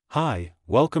Hi,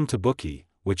 welcome to Bookie,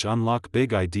 which unlock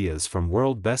big ideas from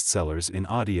world bestsellers in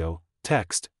audio,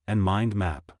 text, and mind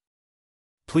map.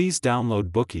 Please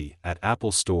download Bookie at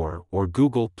Apple Store or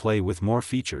Google Play with more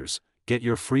features. Get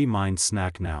your free mind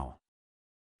snack now.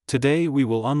 Today we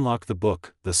will unlock the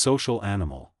book, The Social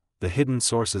Animal, The Hidden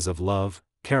Sources of Love,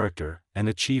 Character, and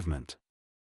Achievement.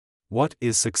 What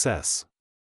is success?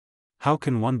 How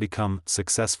can one become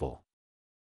successful?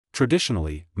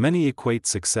 Traditionally, many equate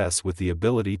success with the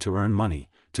ability to earn money,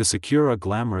 to secure a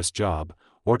glamorous job,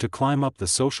 or to climb up the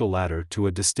social ladder to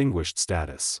a distinguished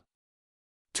status.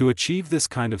 To achieve this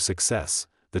kind of success,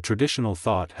 the traditional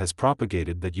thought has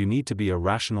propagated that you need to be a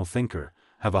rational thinker,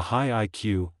 have a high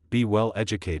IQ, be well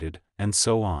educated, and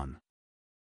so on.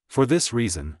 For this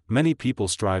reason, many people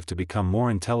strive to become more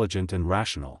intelligent and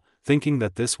rational, thinking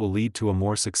that this will lead to a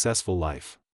more successful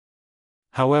life.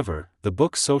 However, the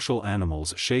book Social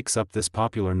Animals shakes up this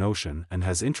popular notion and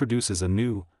introduces a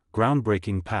new,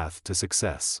 groundbreaking path to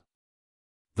success.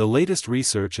 The latest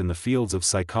research in the fields of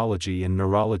psychology and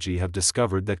neurology have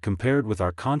discovered that compared with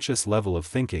our conscious level of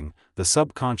thinking, the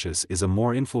subconscious is a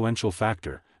more influential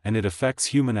factor, and it affects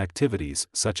human activities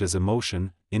such as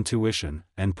emotion, intuition,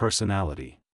 and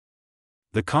personality.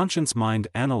 The conscious mind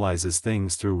analyzes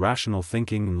things through rational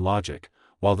thinking and logic,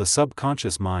 while the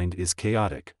subconscious mind is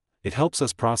chaotic. It helps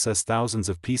us process thousands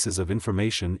of pieces of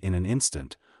information in an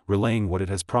instant, relaying what it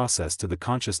has processed to the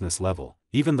consciousness level,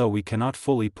 even though we cannot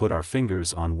fully put our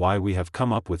fingers on why we have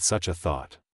come up with such a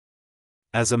thought.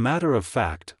 As a matter of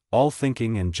fact, all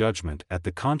thinking and judgment at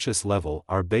the conscious level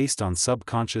are based on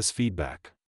subconscious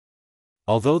feedback.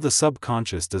 Although the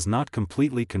subconscious does not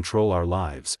completely control our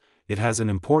lives, it has an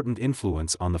important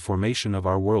influence on the formation of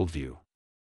our worldview.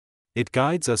 It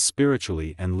guides us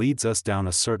spiritually and leads us down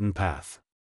a certain path.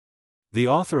 The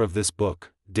author of this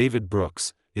book, David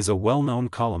Brooks, is a well-known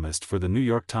columnist for the New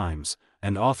York Times,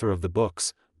 and author of the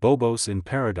books, Bobos in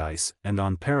Paradise and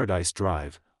On Paradise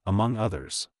Drive, among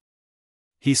others.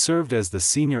 He served as the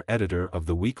senior editor of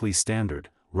the Weekly Standard,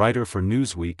 writer for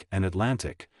Newsweek and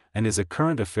Atlantic, and is a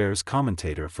current affairs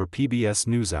commentator for PBS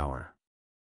NewsHour.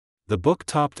 The book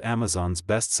topped Amazon's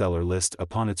bestseller list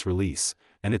upon its release,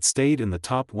 and it stayed in the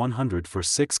top 100 for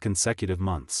 6 consecutive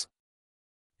months.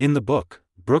 In the book,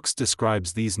 Brooks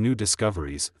describes these new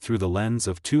discoveries through the lens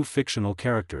of 2 fictional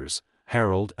characters,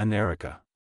 Harold and Erica.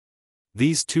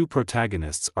 These 2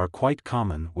 protagonists are quite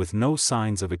common with no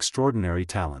signs of extraordinary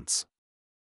talents.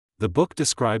 The book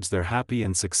describes their happy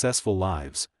and successful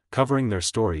lives, covering their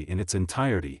story in its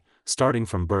entirety, starting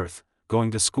from birth, going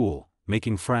to school,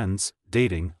 making friends,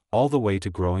 dating, all the way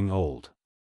to growing old.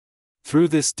 Through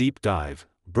this deep dive,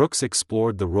 Brooks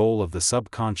explored the role of the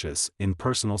subconscious in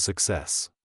personal success.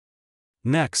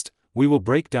 Next, we will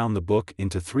break down the book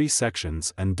into 3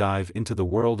 sections and dive into the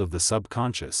world of the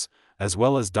subconscious, as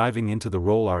well as diving into the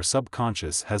role our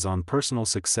subconscious has on personal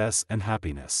success and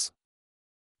happiness.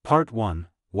 Part 1: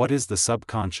 What is the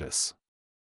subconscious?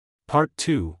 Part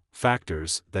 2: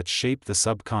 Factors that shape the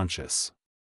subconscious.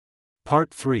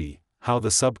 Part 3: How the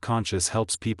subconscious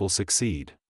helps people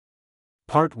succeed.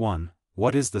 Part 1: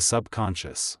 What is the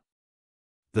subconscious?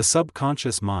 The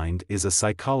subconscious mind is a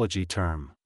psychology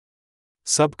term.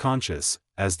 Subconscious,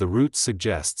 as the root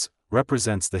suggests,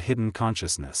 represents the hidden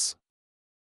consciousness.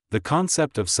 The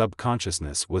concept of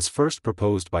subconsciousness was first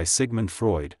proposed by Sigmund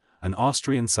Freud, an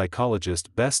Austrian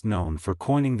psychologist best known for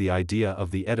coining the idea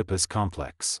of the Oedipus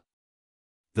complex.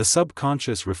 The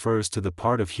subconscious refers to the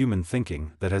part of human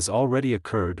thinking that has already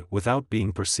occurred without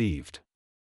being perceived.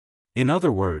 In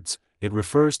other words, it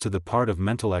refers to the part of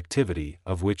mental activity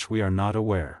of which we are not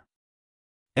aware.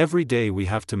 Every day we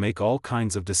have to make all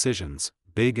kinds of decisions,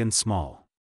 big and small.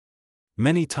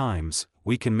 Many times,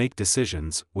 we can make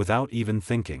decisions without even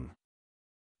thinking.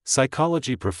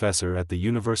 Psychology professor at the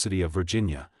University of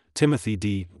Virginia, Timothy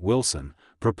D. Wilson,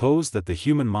 proposed that the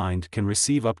human mind can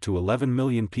receive up to 11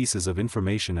 million pieces of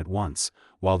information at once,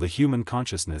 while the human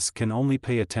consciousness can only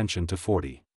pay attention to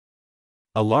 40.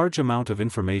 A large amount of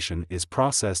information is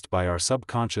processed by our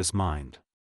subconscious mind.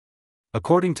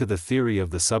 According to the theory of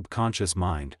the subconscious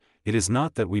mind, it is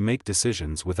not that we make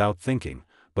decisions without thinking,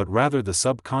 but rather the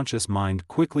subconscious mind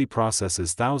quickly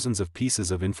processes thousands of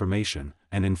pieces of information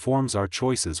and informs our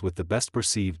choices with the best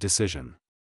perceived decision.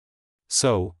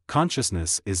 So,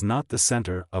 consciousness is not the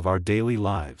center of our daily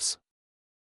lives.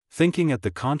 Thinking at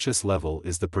the conscious level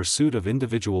is the pursuit of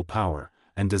individual power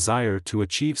and desire to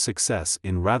achieve success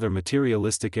in rather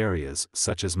materialistic areas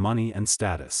such as money and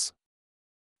status.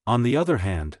 On the other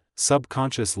hand,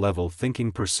 subconscious level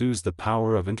thinking pursues the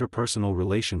power of interpersonal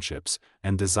relationships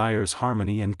and desires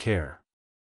harmony and care.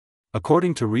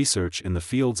 According to research in the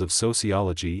fields of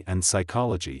sociology and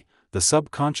psychology, the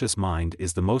subconscious mind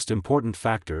is the most important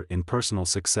factor in personal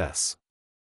success.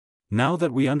 Now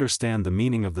that we understand the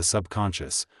meaning of the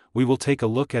subconscious, we will take a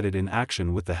look at it in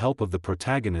action with the help of the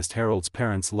protagonist Harold's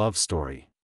parents' love story.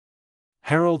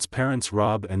 Harold's parents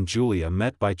Rob and Julia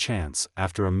met by chance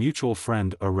after a mutual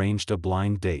friend arranged a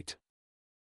blind date.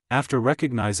 After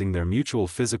recognizing their mutual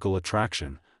physical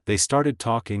attraction, they started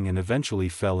talking and eventually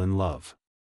fell in love.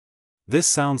 This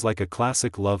sounds like a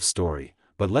classic love story,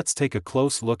 but let's take a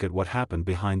close look at what happened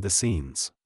behind the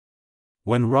scenes.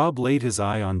 When Rob laid his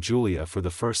eye on Julia for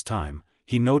the first time,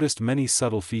 he noticed many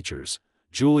subtle features.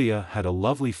 Julia had a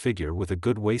lovely figure with a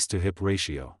good waist-to-hip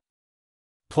ratio.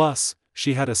 Plus,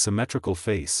 she had a symmetrical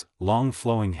face, long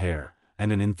flowing hair,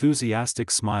 and an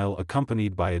enthusiastic smile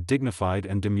accompanied by a dignified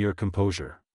and demure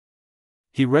composure.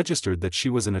 He registered that she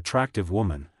was an attractive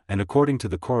woman, and according to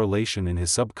the correlation in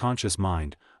his subconscious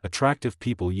mind, attractive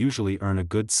people usually earn a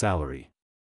good salary.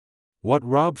 What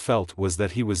Rob felt was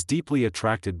that he was deeply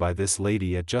attracted by this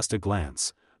lady at just a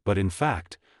glance, but in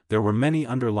fact, there were many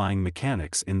underlying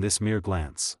mechanics in this mere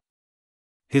glance.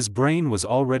 His brain was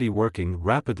already working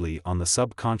rapidly on the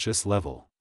subconscious level.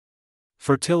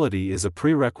 Fertility is a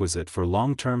prerequisite for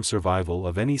long-term survival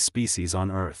of any species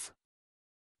on Earth.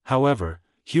 However,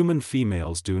 human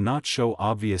females do not show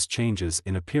obvious changes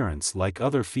in appearance like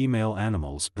other female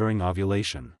animals during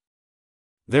ovulation.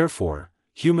 Therefore,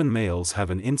 human males have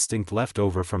an instinct left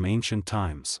over from ancient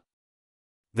times.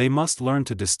 They must learn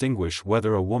to distinguish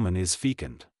whether a woman is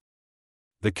fecund.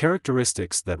 The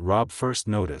characteristics that Rob first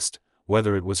noticed,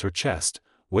 whether it was her chest,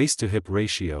 waist-to-hip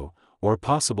ratio, or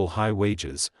possible high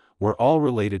wages, were all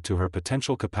related to her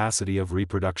potential capacity of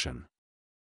reproduction.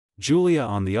 Julia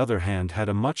on the other hand had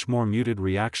a much more muted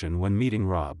reaction when meeting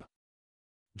Rob.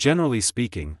 Generally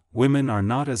speaking, women are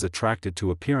not as attracted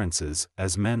to appearances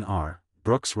as men are,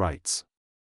 Brooks writes.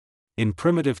 In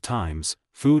primitive times,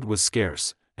 food was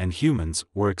scarce, and humans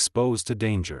were exposed to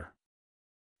danger.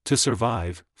 To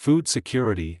survive, food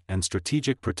security and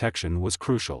strategic protection was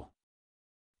crucial.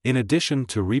 In addition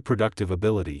to reproductive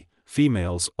ability,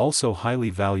 females also highly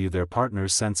value their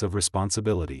partner's sense of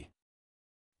responsibility.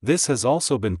 This has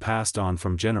also been passed on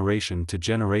from generation to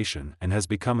generation and has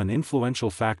become an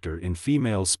influential factor in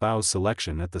female spouse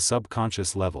selection at the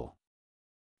subconscious level.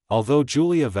 Although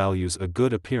Julia values a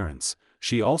good appearance,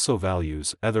 she also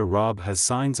values whether Rob has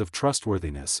signs of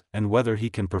trustworthiness and whether he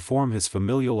can perform his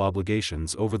familial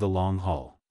obligations over the long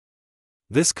haul.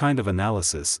 This kind of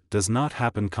analysis does not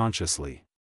happen consciously.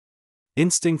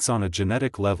 Instincts on a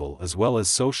genetic level as well as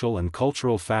social and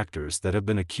cultural factors that have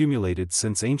been accumulated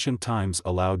since ancient times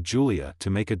allowed Julia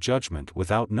to make a judgment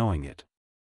without knowing it.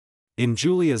 In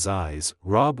Julia's eyes,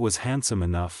 Rob was handsome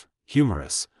enough,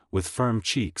 humorous, with firm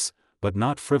cheeks, but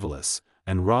not frivolous,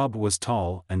 and Rob was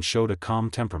tall and showed a calm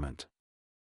temperament.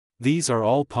 These are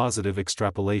all positive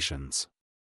extrapolations.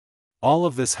 All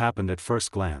of this happened at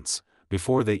first glance,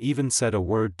 before they even said a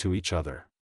word to each other.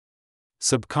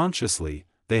 Subconsciously,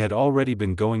 they had already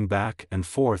been going back and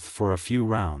forth for a few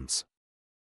rounds.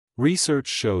 Research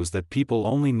shows that people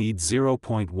only need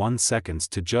 0.1 seconds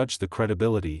to judge the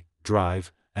credibility,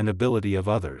 drive, and ability of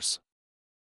others.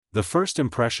 The first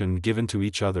impression given to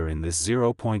each other in this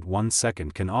 0.1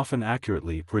 second can often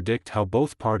accurately predict how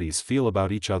both parties feel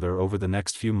about each other over the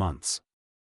next few months.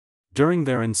 During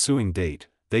their ensuing date,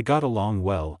 they got along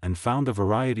well and found a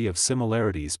variety of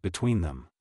similarities between them.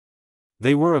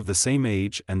 They were of the same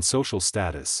age and social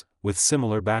status, with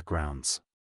similar backgrounds.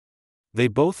 They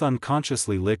both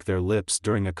unconsciously lick their lips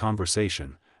during a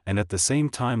conversation, and at the same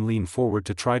time lean forward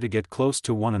to try to get close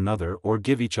to one another or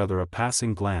give each other a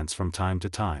passing glance from time to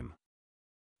time.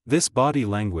 This body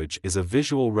language is a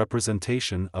visual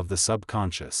representation of the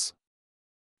subconscious.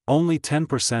 Only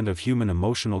 10% of human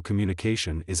emotional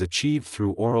communication is achieved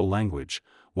through oral language,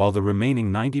 while the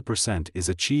remaining 90% is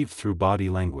achieved through body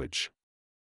language.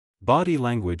 Body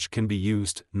language can be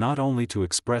used not only to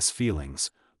express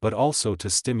feelings, but also to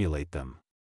stimulate them.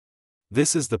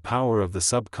 This is the power of the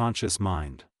subconscious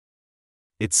mind.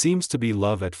 It seems to be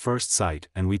love at first sight,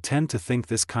 and we tend to think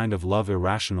this kind of love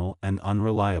irrational and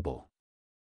unreliable.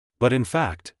 But in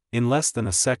fact, in less than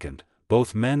a second,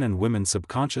 both men and women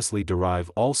subconsciously derive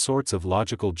all sorts of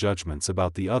logical judgments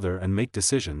about the other and make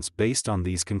decisions based on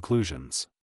these conclusions.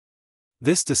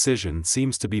 This decision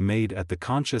seems to be made at the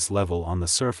conscious level on the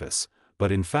surface,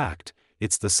 but in fact,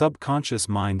 it's the subconscious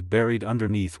mind buried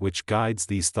underneath which guides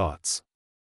these thoughts.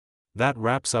 That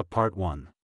wraps up part 1.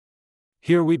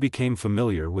 Here we became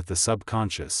familiar with the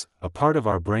subconscious, a part of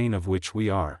our brain of which we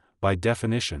are, by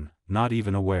definition, not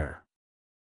even aware.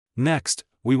 Next,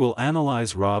 we will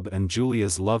analyze Rob and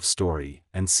Julia's love story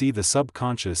and see the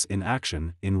subconscious in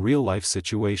action in real-life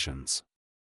situations.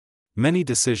 Many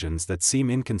decisions that seem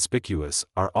inconspicuous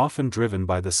are often driven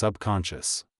by the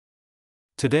subconscious.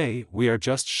 Today, we are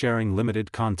just sharing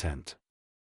limited content.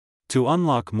 To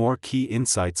unlock more key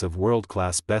insights of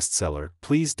world-class bestseller,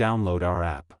 please download our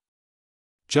app.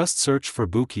 Just search for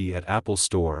Bookey at Apple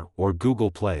Store or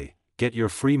Google Play. Get your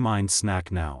free mind snack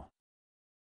now.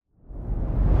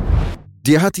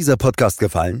 Dir hat dieser Podcast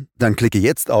gefallen? Dann klicke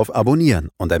jetzt auf Abonnieren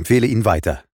und empfehle ihn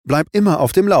weiter. Bleib immer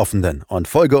auf dem Laufenden und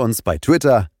folge uns bei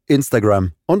Twitter,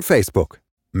 Instagram und Facebook.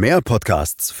 Mehr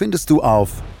Podcasts findest du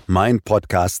auf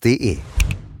meinpodcast.de.